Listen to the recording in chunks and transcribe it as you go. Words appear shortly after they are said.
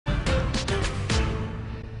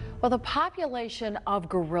Well, the population of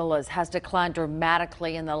gorillas has declined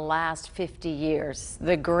dramatically in the last 50 years.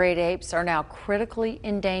 The great apes are now critically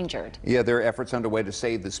endangered. Yeah, there are efforts underway to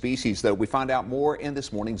save the species, though. We find out more in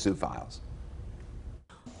this morning's Zoo Files.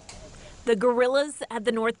 The gorillas at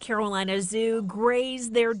the North Carolina Zoo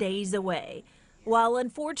graze their days away, while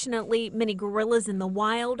unfortunately many gorillas in the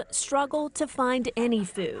wild struggle to find any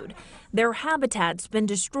food. Their habitat's been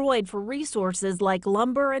destroyed for resources like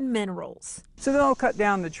lumber and minerals. So they'll cut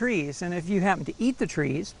down the trees, and if you happen to eat the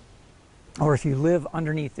trees, or if you live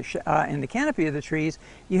underneath in the canopy of the trees,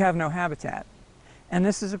 you have no habitat. And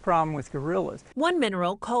this is a problem with gorillas. One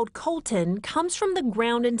mineral called coltan comes from the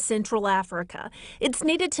ground in Central Africa. It's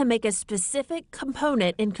needed to make a specific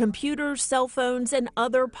component in computers, cell phones, and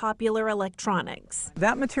other popular electronics.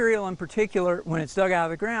 That material in particular, when it's dug out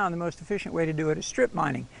of the ground, the most efficient way to do it is strip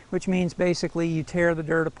mining, which means basically you tear the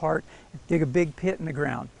dirt apart, dig a big pit in the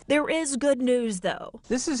ground. There is good news, though.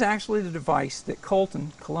 This is actually the device that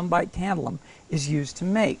coltan, columbite tantalum, is used to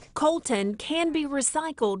make. Coltan can be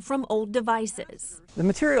recycled from old devices. The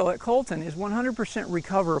material at coltan is 100%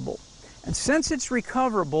 recoverable. And since it's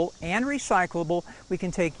recoverable and recyclable, we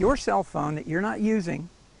can take your cell phone that you're not using,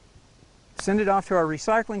 send it off to our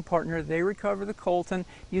recycling partner, they recover the coltan,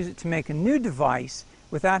 use it to make a new device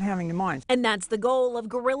without having to mine. And that's the goal of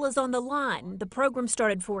Gorillas on the Line. The program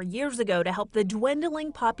started 4 years ago to help the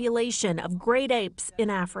dwindling population of great apes in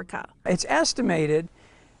Africa. It's estimated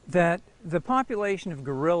that the population of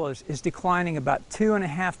gorillas is declining about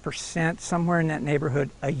 2.5%, somewhere in that neighborhood,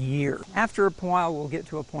 a year. After a while, we'll get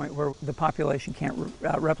to a point where the population can't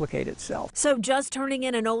replicate itself. So just turning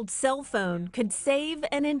in an old cell phone could save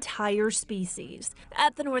an entire species.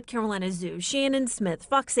 At the North Carolina Zoo, Shannon Smith,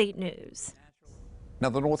 Fox 8 News. Now,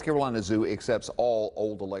 the North Carolina Zoo accepts all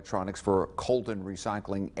old electronics for coltan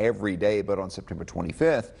recycling every day, but on September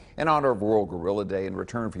 25th, in honor of World Gorilla Day, in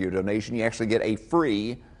return for your donation, you actually get a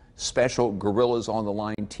free special Gorillas on the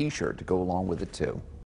Line t-shirt to go along with it, too.